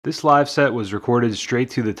This live set was recorded straight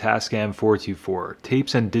to the Tascam 424.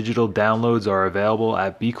 Tapes and digital downloads are available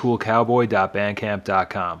at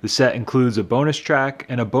becoolcowboy.bandcamp.com. The set includes a bonus track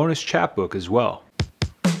and a bonus chapbook as well.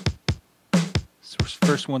 This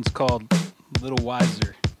first one's called Little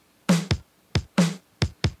Wiser.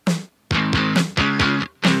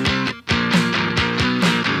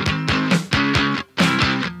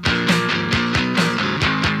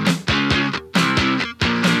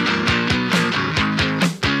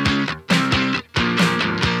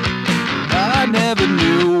 I never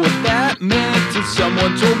knew what that meant till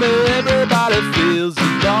someone told me everybody feels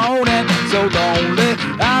alone and so lonely.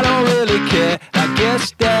 I don't really care, I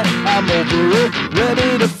guess that I'm over it,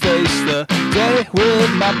 ready to face the day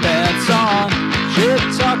with my pants on. Shit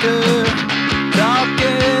talker,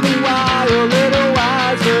 talking why a little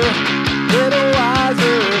wiser, little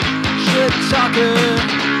wiser. Shit talker,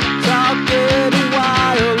 talking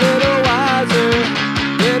why a little wiser,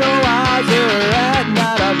 little wiser. At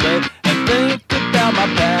night I lay and think about my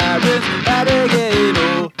parents, how they get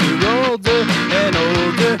older and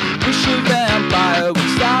older. Wish a vampire would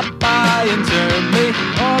stop by and turn me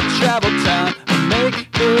off, travel time and make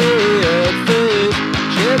me a fish.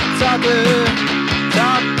 Shit talker,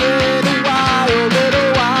 talking why a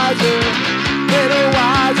little wiser, little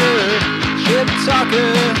wiser. Shit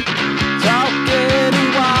talker, talking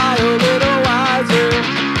why a little wiser,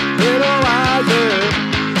 little wiser.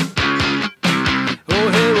 Oh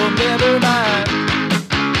hey, well never mind.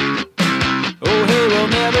 Oh hey, well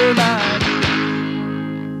never mind.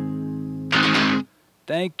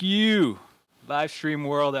 Thank you, live stream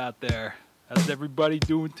world out there. How's everybody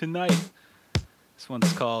doing tonight? This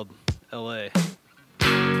one's called LA.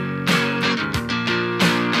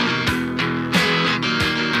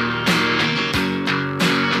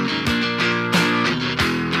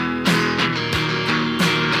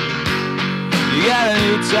 You got a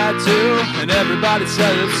new tattoo, and everybody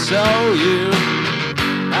says it's so you.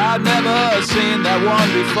 I've never seen that one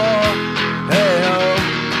before. Hey ho,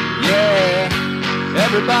 yeah.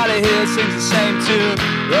 Everybody here sings the same tune.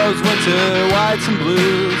 Rose, winter, whites, and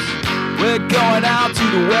blues. We're going out to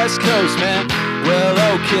the West Coast, man. Well,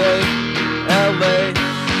 okay. LA,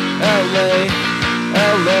 LA,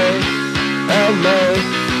 LA, LA,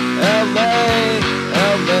 LA, LA,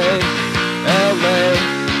 LA,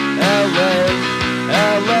 LA,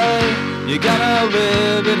 LA. You're gonna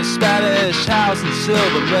live in a Spanish house in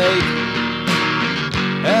Silver Lake,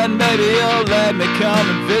 and maybe you'll let me come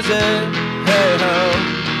and visit. Hey ho,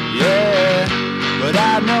 yeah. But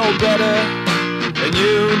I know better, and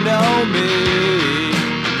you know me.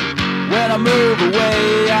 When I move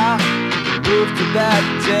away, I move to that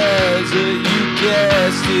desert. You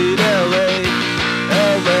guessed it, LA,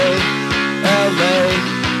 LA, LA,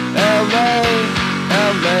 LA,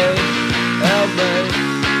 LA, LA,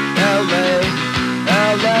 LA,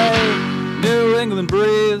 LA. New England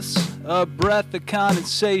breathes a breath of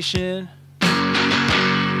condensation,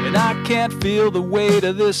 and I can't feel the weight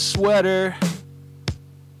of this sweater.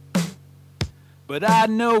 But I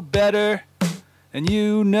know better, and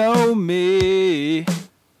you know me.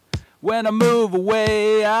 When I move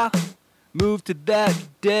away, I move to that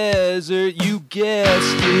desert. You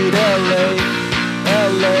guessed it, LA,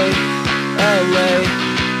 LA, LA,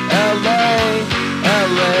 LA,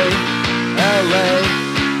 LA, LA,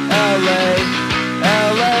 LA,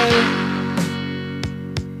 LA.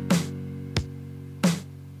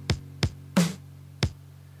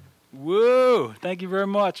 Woo! Thank you very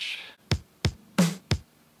much.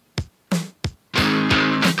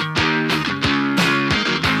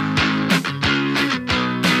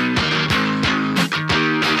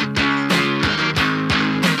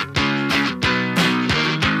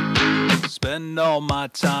 Spend all my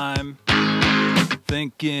time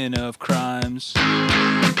thinking of crimes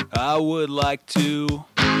I would like to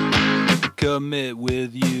commit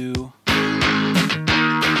with you.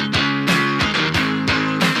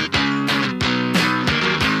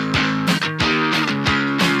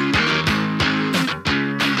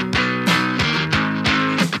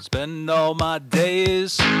 Spend all my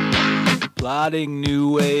days plotting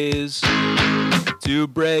new ways to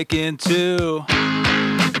break into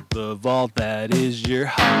the vault that is your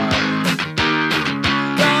heart.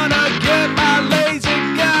 Gonna get my laser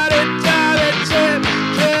gun and try to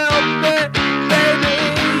kill me, baby,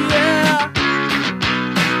 yeah.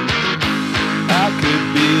 I could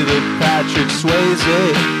be the Patrick Swayze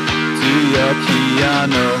to your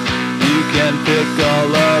Keanu. You can pick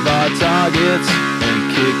all of our targets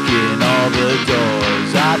and kick in all the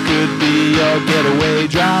doors. I could be your getaway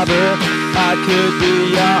driver, I could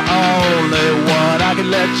be your only one. I could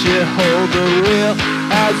let you hold the wheel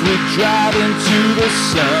as we drive into the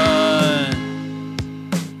sun.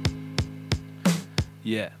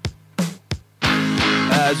 Yeah.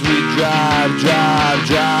 As we drive, drive,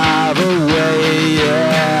 drive away,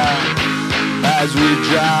 yeah. As we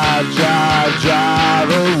drive, drive, drive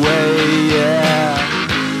away, yeah.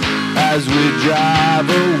 As we drive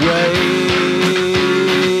away,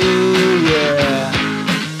 yeah.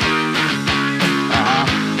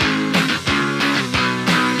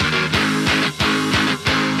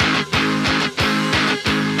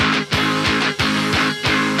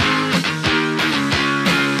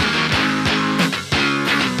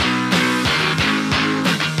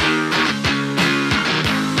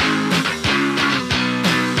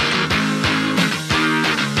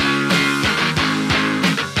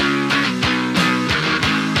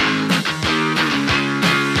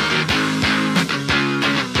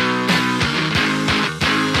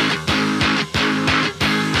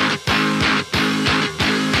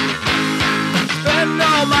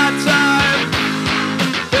 All my time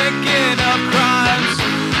thinking of crimes.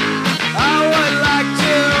 I would like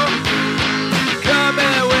to come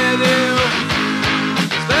in with you.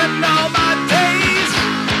 Spend all my days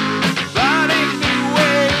finding new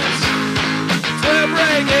ways to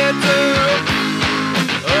bring it to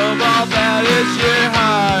of all that is your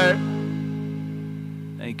heart.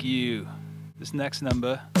 Thank you. This next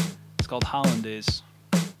number is called Hollandaise.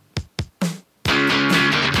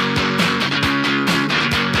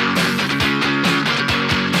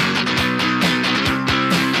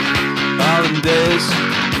 Days,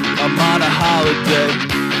 I'm on a holiday,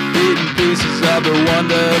 eating pieces of the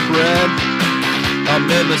Wonder Bread. I'm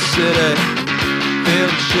in the city,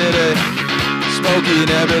 feeling shitty,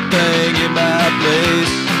 smoking everything in my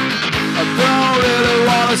place. I don't really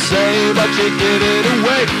wanna say, but you give it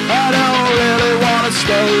away. I don't really wanna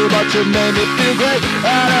stay, but you made me feel great.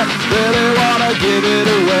 I don't really wanna give it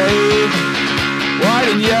away. White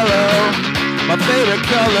and yellow, my favorite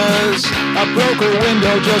colors. I broke a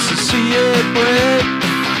window just to see it break.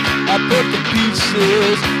 I put the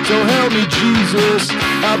pieces, so help me Jesus.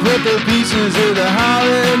 I put the pieces in the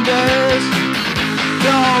holidays.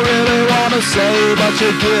 Don't really wanna say, but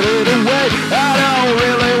you give it away. I don't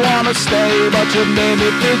really wanna stay, but you made me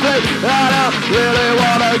feel great. I don't really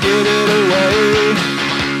wanna give it away.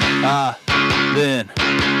 Then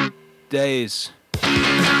days.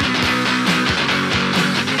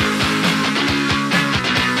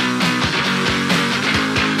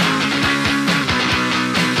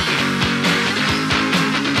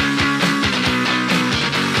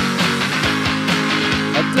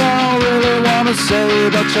 I don't really wanna say,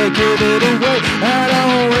 but you give it away. I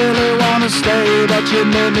don't really wanna stay, but you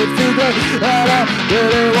made me feel great. I don't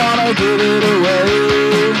really wanna give it away.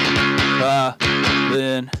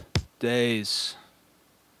 Then days.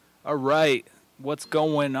 Alright, what's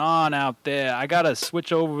going on out there? I gotta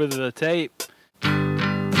switch over to the tape.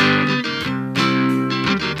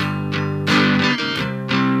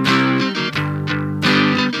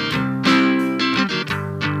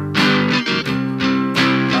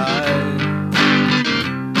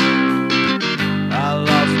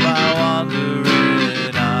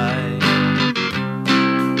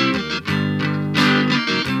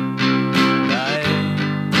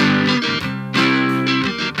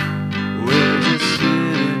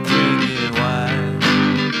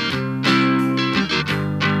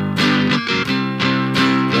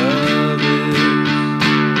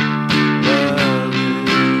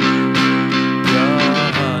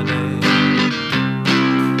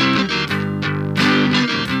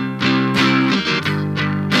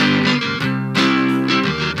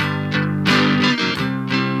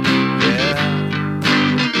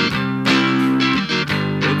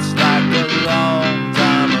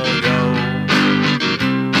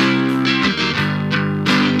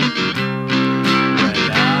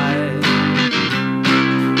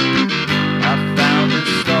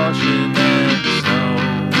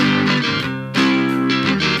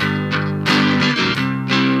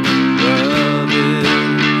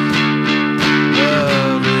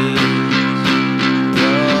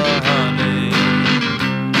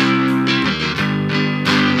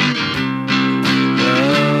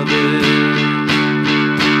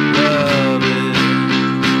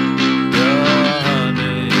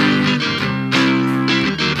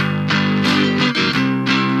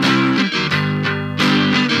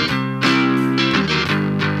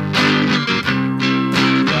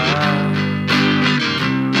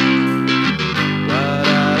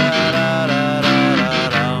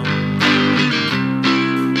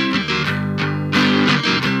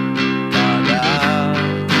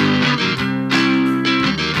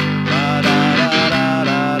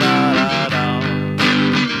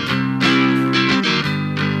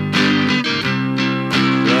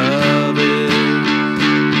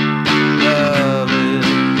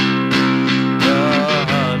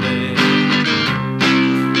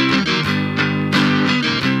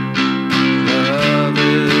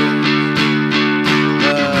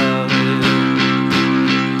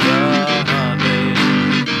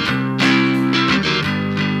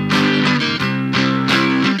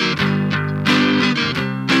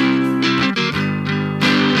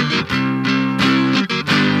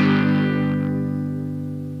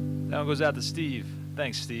 That one goes out to Steve.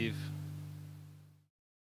 Thanks, Steve.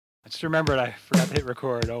 I just remembered I forgot to hit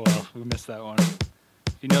record. Oh well, we missed that one.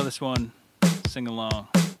 If you know this one, sing along.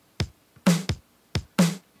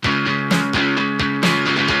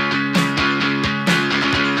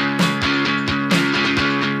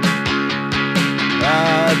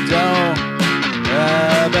 I don't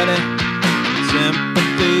have any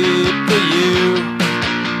sympathy for you.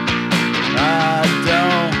 I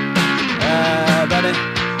don't have any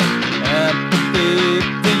empathy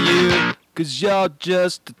for you. 'Cause you're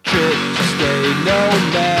just a trick to stay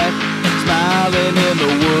nomad, smiling in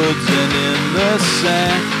the woods and in the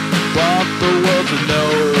sand. Want the world to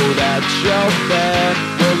know that you're bad.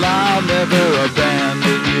 Well, I'll never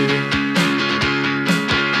abandon you.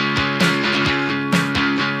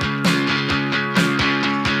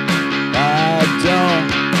 I don't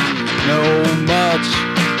know much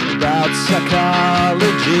about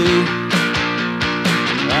psychology.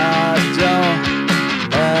 I don't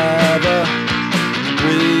have a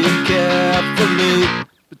degree carefully,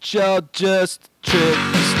 but you're just a trick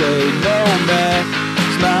to stay nomad,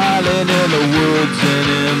 smiling in the woods and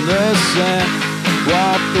in the sand.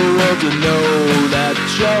 Want the world to know that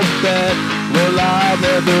you're bad. Well, I'll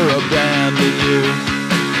never abandon you.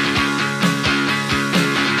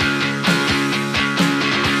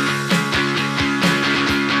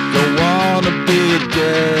 Don't wanna be a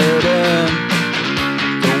dead end.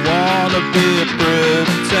 Don't wanna be a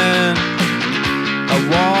pretend. I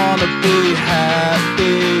wanna be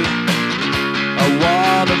happy. I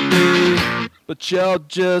wanna be, but you're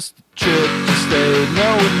just a trick to stay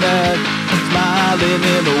nomad, smiling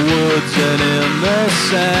in the woods and in the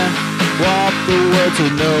sand. Want the world to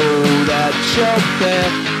know that you're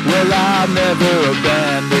bad. Well, I'll never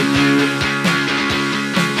abandon you.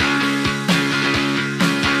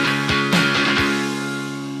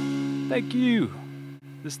 Thank you.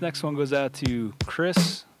 This next one goes out to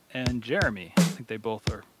Chris and Jeremy. I think they both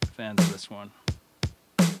are fans of this one.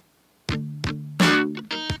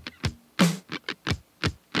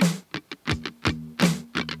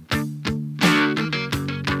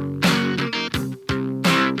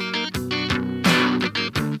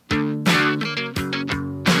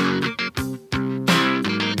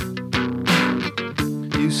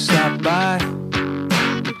 You stop by.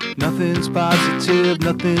 Nothing's positive,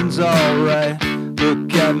 nothing's alright.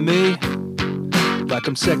 Look at me, like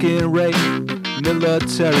I'm second-rate,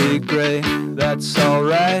 military grade. That's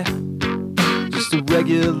alright, just a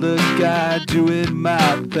regular guy doing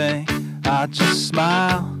my thing. I just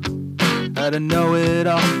smile, I don't know it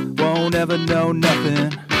all, won't ever know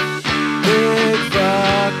nothing. Big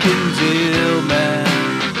fucking deal, man.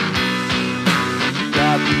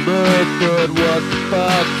 Got the look, but what the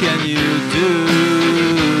fuck can you do?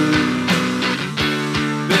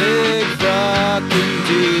 Big fucking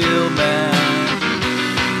deal, man.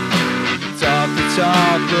 Talk the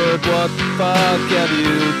talk, but what the fuck have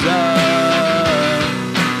you done?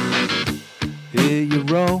 Here you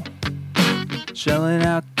roll, shelling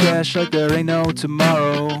out cash like there ain't no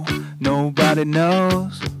tomorrow. Nobody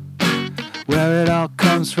knows where it all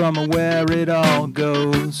comes from or where it all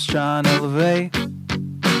goes. Trying to elevate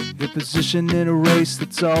your position in a race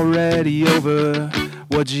that's already over.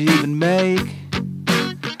 What'd you even make?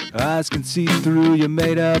 Eyes can see through your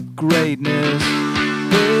made-up greatness.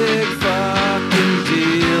 Big fucking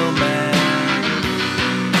deal, man.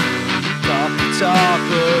 Talk the talk,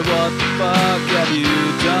 but what the fuck have you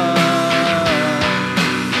done?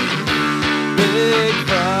 Big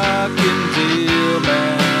fucking deal,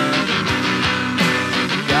 man.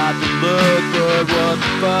 Got the look, but what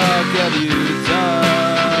the fuck have you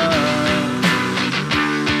done?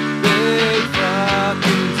 Big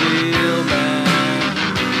fucking deal, man.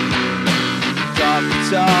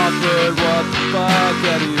 Talk, but what the fuck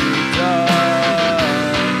have you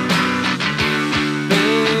done?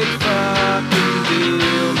 Big fucking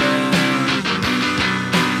deal, man.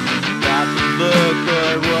 Got the look,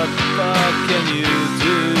 but what the fuck can you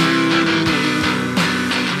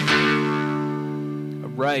do?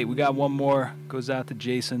 Alright, we got one more. Goes out to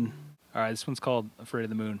Jason. Alright, this one's called Afraid of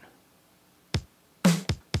the Moon.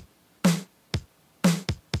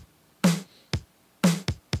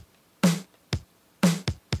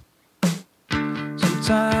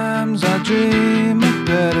 Sometimes I dream of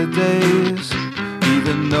better days,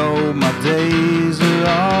 even though my days are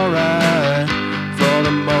alright. For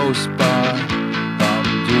the most part, I'm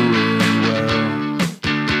doing well.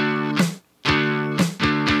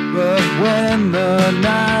 But when the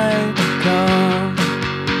night comes,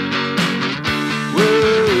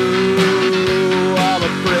 woo, I'm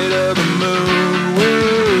afraid of the moon,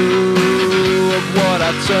 woo, of what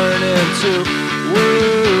I turn into,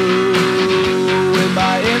 woo.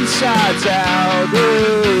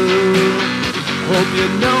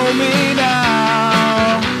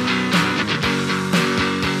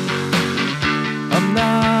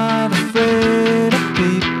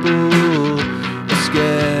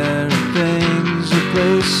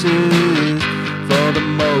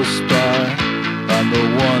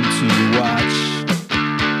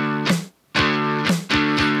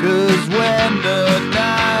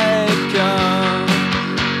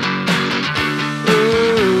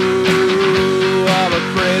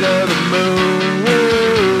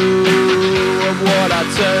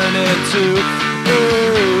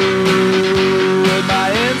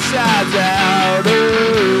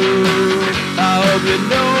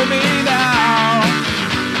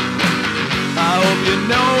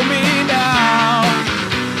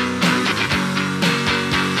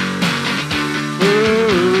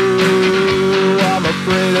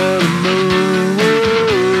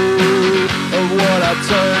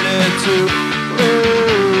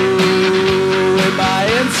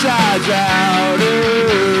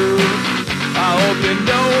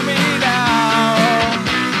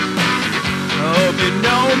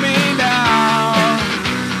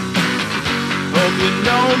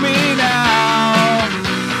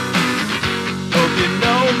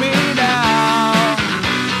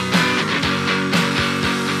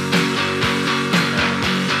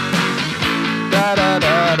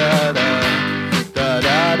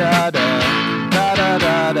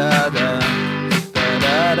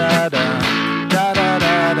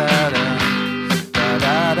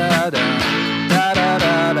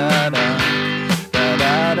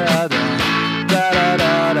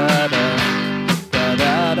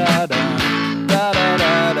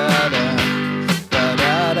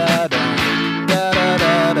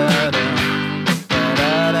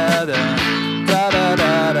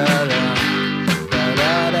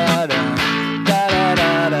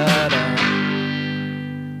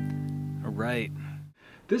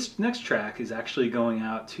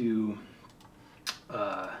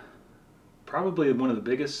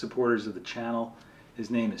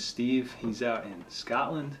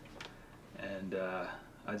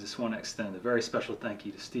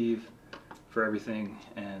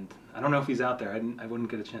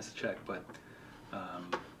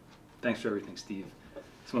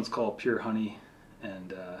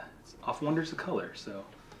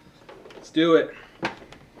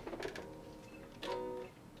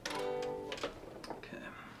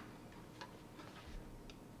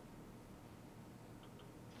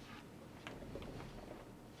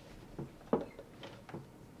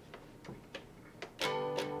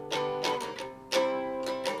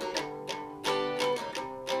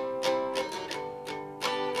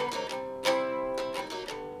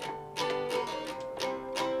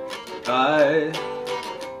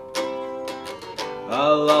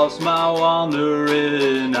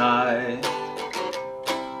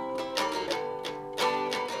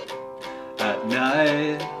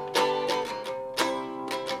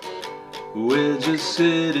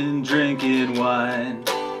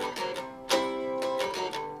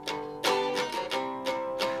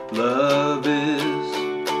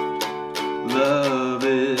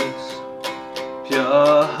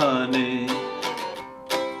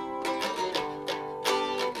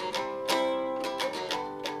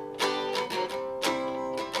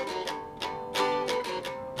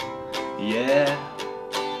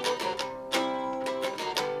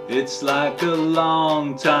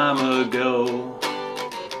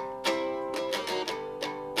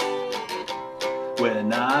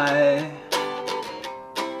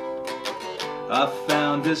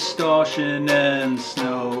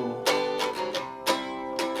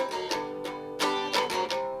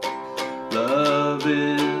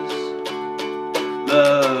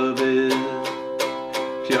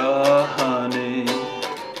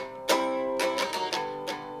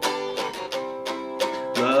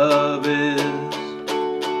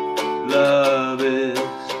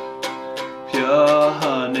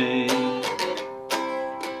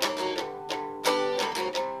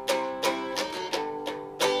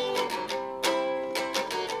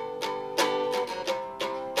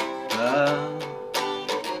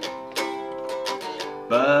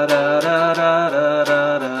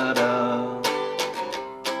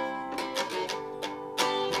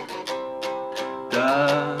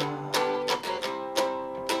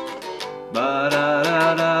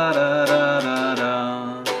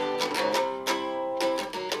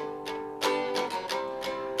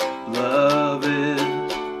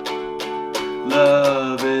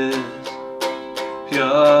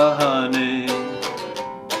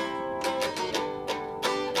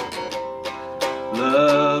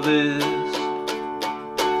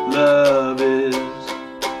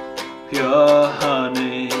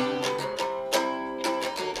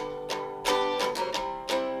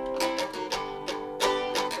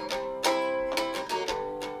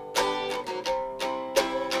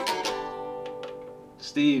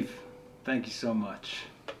 Steve, thank you so much.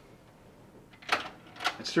 I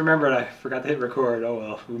just remembered I forgot to hit record. Oh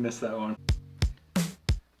well, we missed that one.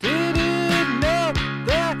 Didn't know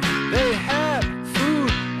that they had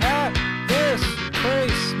food at this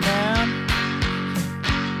place, man.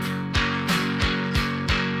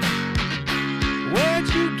 Where'd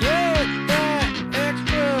you get that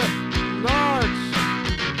extra large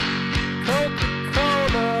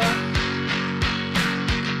Coca-Cola?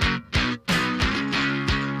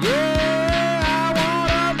 Yeah, I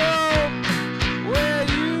wanna know where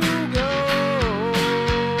you go.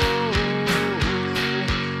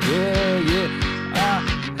 Yeah,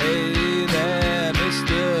 hey there,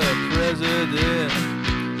 Mr. President,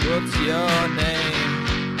 what's your name?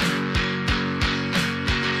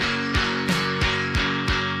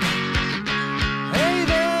 Hey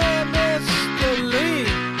there, Mr. Lee,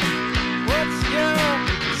 what's your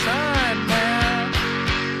sign, man?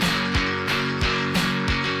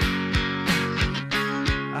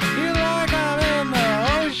 I feel like I'm in the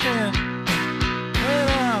ocean when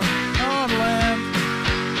I'm on land.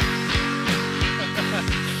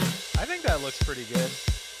 I think that looks pretty good.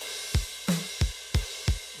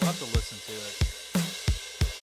 We'll have to listen to it.